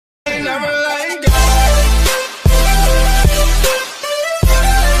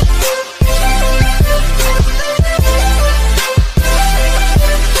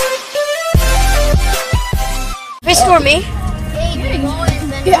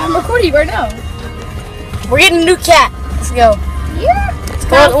recording you right now. We're getting a new cat. Let's go. Yeah.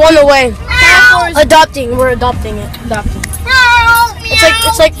 We're on the way. Adopting. We're adopting it. Adopting.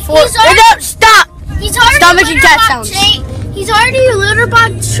 It's like 4. No, stop! Stop making cat sounds. He's already litter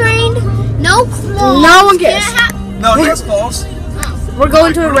box trained. No claws. No one gets. No, he has claws. We're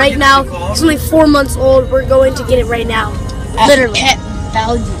going to it right now. It's only 4 months old. We're going to get it right now. Literally. Pet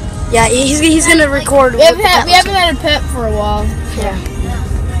value. Yeah, he's gonna record. We haven't had a pet for a while. Yeah.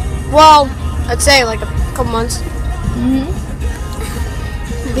 Well, I'd say like a couple months.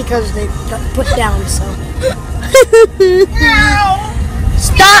 Because they got put down, so.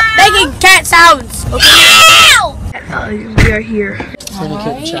 Stop making cat sounds! Okay. We are here.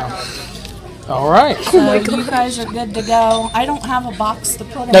 All right. So you guys are good to go. I don't have a box to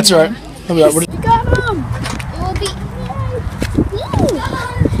put them That's in. right. We got them. It will be.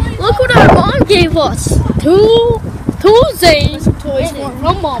 Look what our mom gave us. Two Zane toys from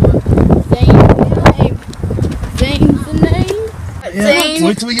Mama. Zane's the name. Yeah,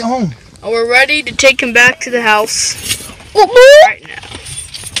 wait till we get home. And we're ready to take him back to the house. Right now.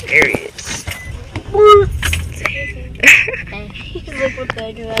 There he is. Look what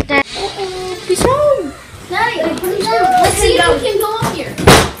they do. He's home. Daddy, put him down. Let's see if we can go up here.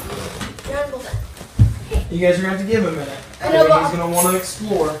 You guys are going to have to give him a minute. I know, but he's going to want to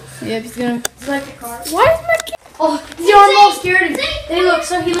explore. Yeah, he's gonna. like the car. Why is my kid? Oh, the arm scared him. Hey, look,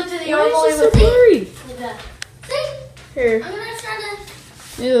 so he looked at the arm Why is he so worried? Here. I'm gonna try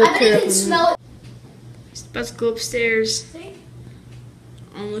to. You I look bet he can careful. smell it. He's about to go upstairs. See?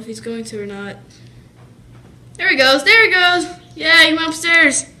 I don't know if he's going to or not. There he goes. There he goes. Yeah, he went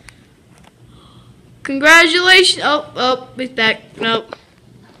upstairs. Congratulations. Oh, he's back. Nope.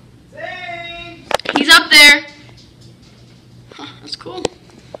 He's up there. Huh, that's cool.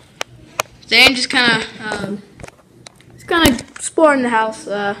 Zane just kind of, exploring the house.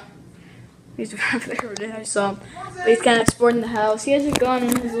 He's right there. I saw him. But he's kind of exploring the house. He hasn't gone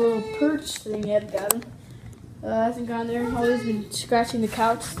on his little perch thing yet. Got him. Hasn't gone there. Always been scratching the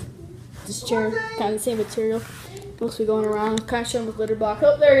couch. This chair, kind of the same material. Mostly going around, kind of showing with litter box.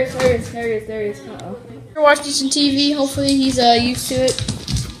 Oh, there he is. There he is. Uh-oh. We're watching some TV. Hopefully he's used to it.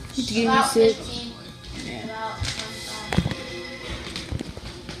 He's getting used to it.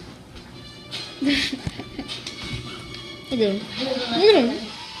 Look at him.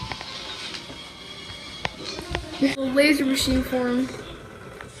 A laser machine for him.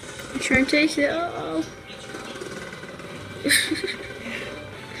 He's trying to taste it. Uh-oh.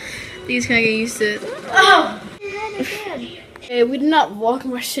 He's kind of getting used to it. Oh! Okay, we did not vlog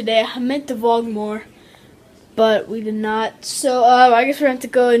much today. I meant to vlog more, but we did not. So I guess we're going to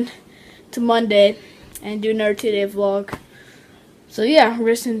go into Monday and do another 2-day vlog. So yeah,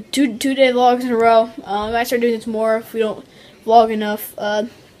 we're just in two-day vlogs in a row. I might start doing this more if we don't vlog enough. Yeah,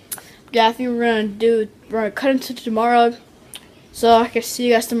 I think we're gonna cut into tomorrow. So I can see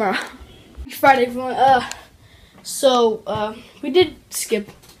you guys tomorrow. Friday, everyone. So we did skip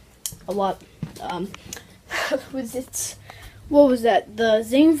a lot. What was that? The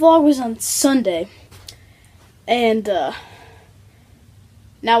Zane vlog was on Sunday, and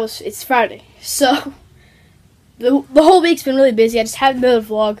now it's Friday. So the whole week's been really busy. I just haven't been able to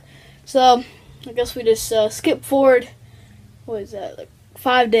vlog, so I guess we just skip forward. What is that? Like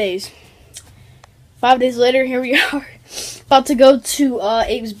 5 days. 5 days later, here we are, about to go to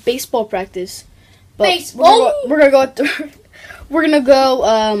Abe's baseball practice. But Baseball? We're gonna go to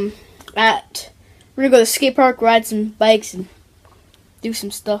the skate park, ride some bikes, and do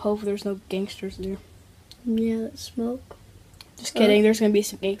some stuff. Hopefully there's no gangsters there. Yeah, that smoke. Just kidding, there's gonna be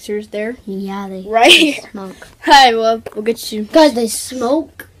some gangsters there. Yeah, they Right? smoke. Hi, well, we'll get you. Guys, they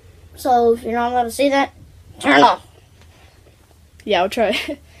smoke. So if you're not allowed to say that, turn it off. Yeah, we'll try.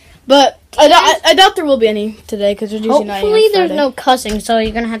 But I doubt there will be any today, because there's usually not any on Hopefully there's Friday. no cussing, so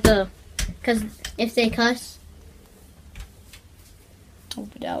you're going to have to, because if they cuss. Hope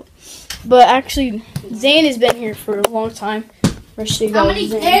I doubt. But actually, Zane has been here for a long time. Where should he go? How many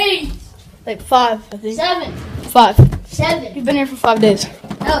Zane? days? Like 5, I think. 7. 5. 7. You've been here for 5 days.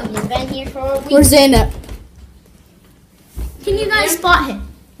 No, you've been here for a week. Where's Zane at? Can you guys spot him?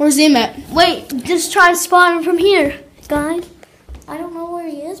 Where's Zane at? Wait, just try to spot him from here, guys. I don't know where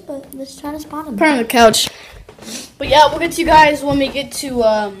he is, but let's try to spot him. Put on the couch. But yeah, we'll get to you guys when we get to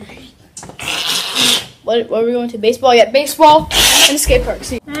what are we going to? Baseball? Yeah, baseball and the skate park.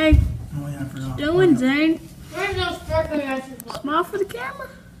 See. Hey. Oh, yeah, I forgot. Doing, Zane? Where's those sparkling glasses? Smile for the camera.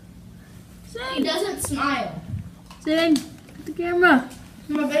 Zane. He doesn't smile. Zane, get the camera.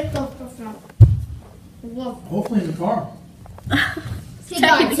 My baseball stuff out. Hopefully in the car. See,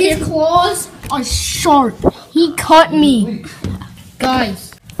 guys, his claws are sharp. He cut me.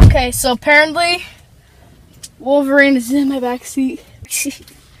 Guys, Okay, so apparently Wolverine is in my back seat.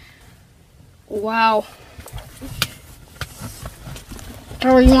 Wow.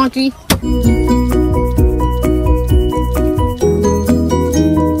 How are you, Monty?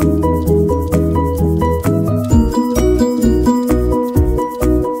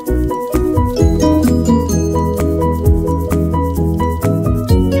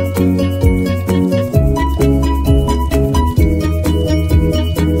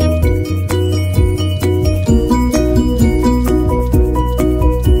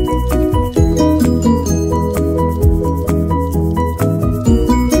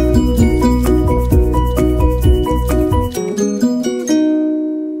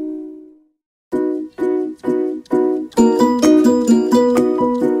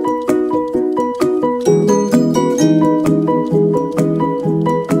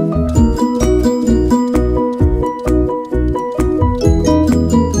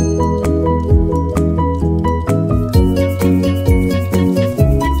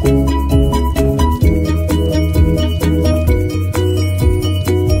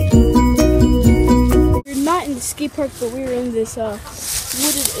 Skate park, but we were in this wooded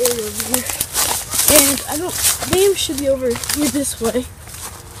area over here, and I don't. Liam should be over here this way.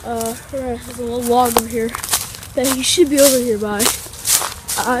 There's a little log over here that he should be over here by.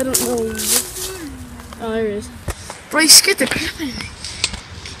 I don't know. Oh, there he is. Bro, he's scared the crap out of me.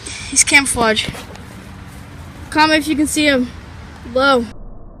 He's camouflage. Comment if you can see him below.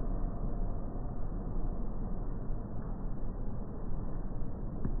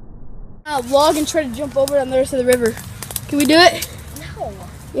 Log and try to jump over on the other side of the river. Can we do it? No.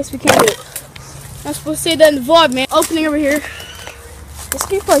 Yes, we can do it. I'm supposed to say that in the vlog, man. Opening over here. The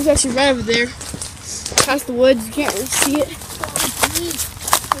skate park is actually right over there. Past the woods. You can't really see it.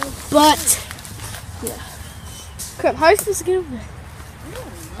 But, yeah. Crap, how are you supposed to get over there?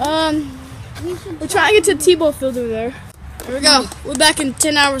 We're trying to get to the T-ball field over there. There we go. We're back in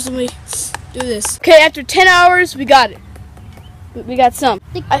 10 hours when we do this. Okay, after 10 hours, we got it. We got some.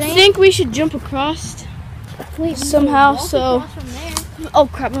 I think we should jump across somehow. So, oh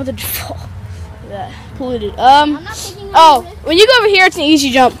crap! No, the fall. That polluted. Oh, when you go over here, it's an easy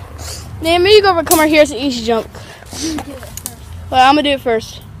jump. Then when you go over, come over here, it's an easy jump. Well, I'm gonna do it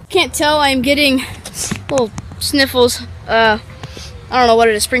first. Can't tell. I'm getting little sniffles. I don't know what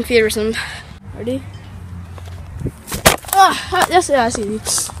it is, spring fever or something. Ready? That's easy.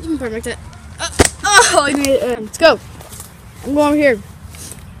 Perfect. Oh, I made it. Let's go. I'm going over here.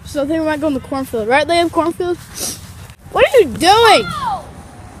 So I think we might go in the cornfield. Right, Liam? Cornfield? What are you doing? Oh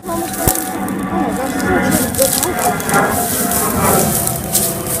my gosh,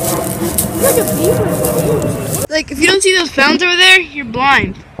 like a beaver. Like, if you don't see those fountains over there, you're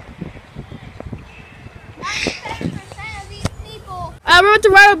blind. 97% of these people. We're about to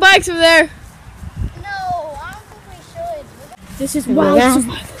ride our bikes over there. No, I don't think we should. This is wild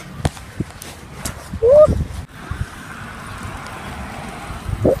survival.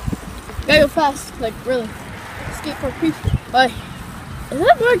 Gotta go fast, like really. Skateboard people. Bye. Is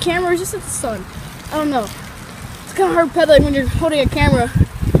that a camera or is this the sun? I don't know. It's kind of hard pedaling when you're holding a camera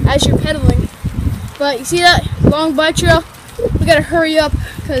as you're pedaling. But you see that long bike trail? We gotta hurry up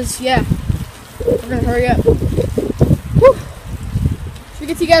because, yeah, we're gonna hurry up. Woo. Should we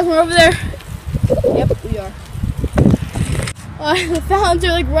get to you guys when we're over there? Yep, we are. The fountains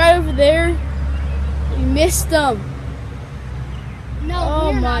are like right over there. We missed them. No,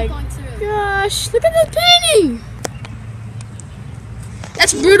 oh we're my not going through. Gosh, look at that painting!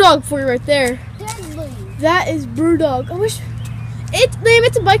 That's Brewdog for you right there. Deadly. That is Brewdog. I wish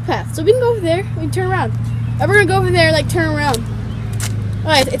it's a bike path, so we can go over there. We can turn around. And we're gonna go over there and like turn around.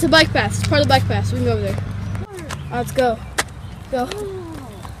 Alright, it's a bike path. It's part of the bike path, so we can go over there. Alright, let's go. Go.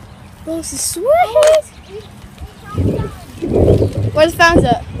 Oh, this is sweet. Where's the fountains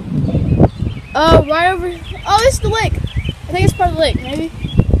at? Oh, right over. Oh, this is the lake. I think it's part of the lake, maybe.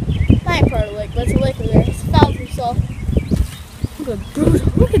 Not even part of the lake, but it's a lake over there. It's a fountain himself.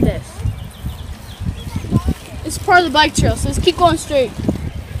 Look at this. It's part of the bike trail, so let's keep going straight.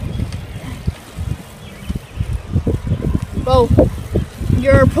 Whoa.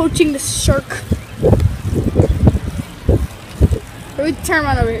 You're approaching the shark. We turn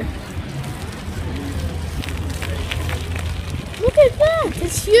around over here. Look at that.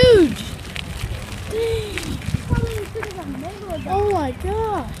 It's huge. Dang. Oh my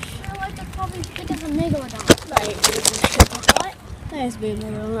gosh. I like the probably as big as a megalodon. What? Nice big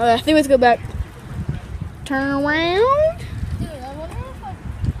megalodon. I think let's go back. Turn around. Dude, I wonder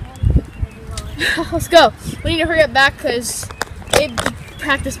if Let's go. We need to hurry up back because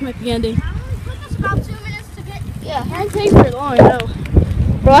practice might be ending. It took us about 2 minutes to get. Yeah, it didn't take very long, I know.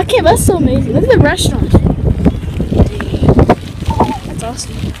 Bro, I can't. That's so amazing. Look at the restaurant. That's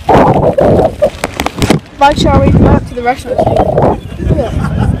awesome. Bye, shall we go out to the restaurant? Look at that.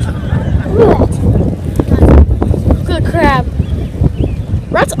 Look at the crab.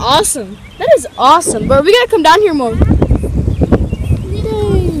 That's awesome. That is awesome. Bro, we gotta come down here more. Dang.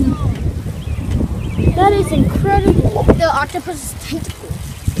 That is incredible. The octopus is tentacle.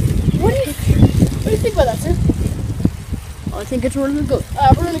 What do you think about that, sir? I think it's really good.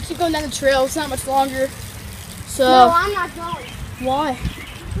 We're gonna keep going down the trail. It's not much longer. So. No, I'm not going. Why?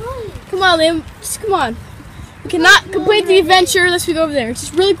 Come on, Liam. Just come on. We cannot complete the adventure unless we go over there. It's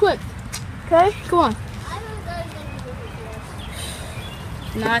just really quick. Okay? Come on.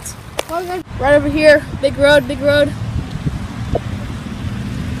 Not. Right over here. Big road, big road.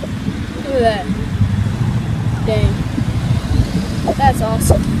 Look at that. Dang. That's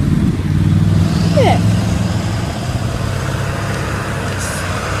awesome. Look at it.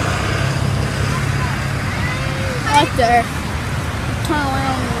 Right there. Turn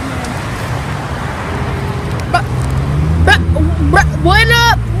around. Wait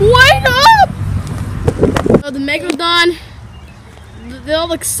up! Wait up! Oh, the Megalodon, they all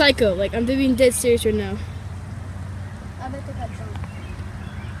look psycho. Like, I'm being dead serious right now. I bet they got drunk.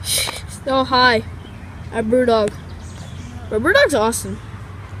 They're all high. Our bird dog. But bird dog's awesome.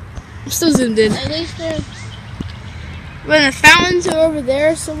 I'm still zoomed in. At least they're. When the fountains are over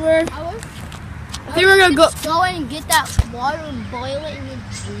there somewhere. I think we're gonna go and get that water and boil it and then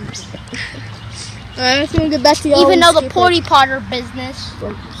drink it. Alright, I think we'll get back to y'all. Even though the potty potter business,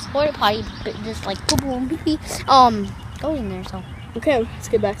 porta potty just like poo poo and pee pee, go in there. So Okay, let's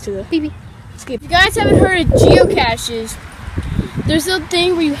get back to the pee pee. If you guys haven't heard of geocaches, there's a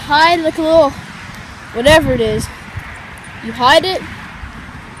thing where you hide like a little whatever it is. You hide it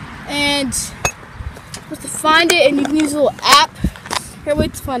and you're supposed to find it, and you can use a little app. Here,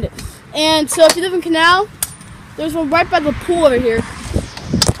 wait to find it. And so if you live in Canal, there's one right by the pool over here.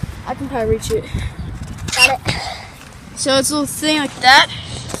 I can probably reach it. Got it. So it's a little thing like that.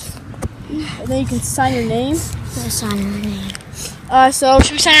 And then you can sign your name. Sign your name. So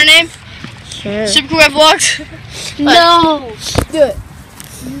should we sign our name? Sure. Super Cool Vlogs? No. Do it.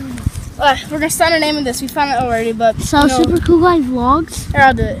 We're gonna sign our name in this. We found it already, but So Super Cool Guy Vlogs. Here,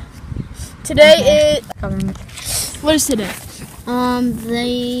 I'll do it. Today is what is today?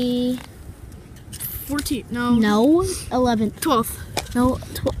 The 14th. No. no 11th. 12th. No.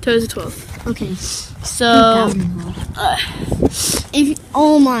 Today's the 12th. Okay. So. If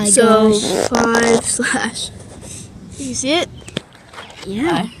oh my So gosh. 5 / You see it?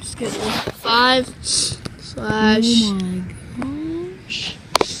 Yeah. Just get 5 / Oh my gosh.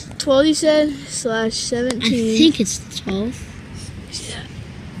 12. You said /17. I think it's 12.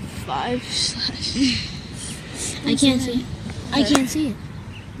 5 / I can't see it. I can't see it.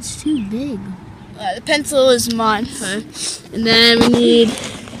 It's too big. the pencil is mine. And then we need.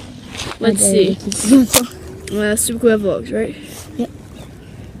 Let's see. Super Cool Vlogs, right? Yep.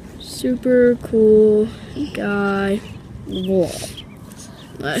 Super Cool Guy Vlog.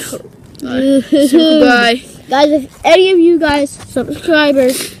 I hope. Super Cool Guy. Guys, if any of you guys,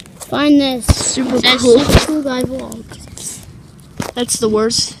 subscribers, find this Super Super Cool. Cool Guy Vlog. That's the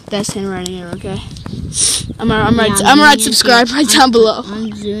worst, best handwriting ever, okay? I'm gonna Yeah, write subscribe right down below. I'm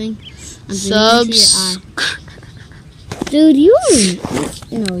doing Subs. Dude, you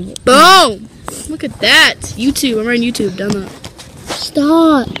no. Boom! Look at that. YouTube. I'm writing YouTube. Down that.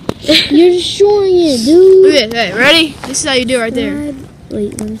 Stop. You're destroying it, dude. Look at it. Hey, ready? This is how you do it right there.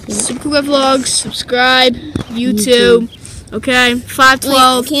 Wait, let me see. Super Cool Vlogs. Subscribe. YouTube. Okay. 5,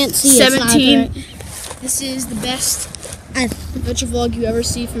 12, Wait, I can't see 17. it. This is the best I- adventure vlog you ever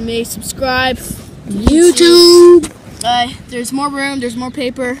see from me. Subscribe. YouTube. There's more room. There's more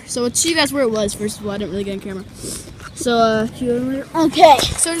paper. So let's show you guys where it was. First of all, I didn't really get on camera. So okay.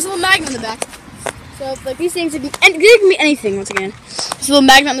 So there's a little magnet on the back. So like these things, it can be anything. Once again, there's a little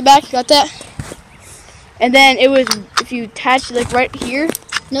magnet on the back. You got that? And then it was if you attach it like right here.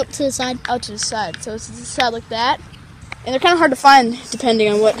 Nope, to the side. Out to the side. So it's to the side like that. And they're kind of hard to find depending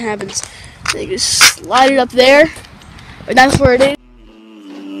on what happens. So you just slide it up there. And that's where it is.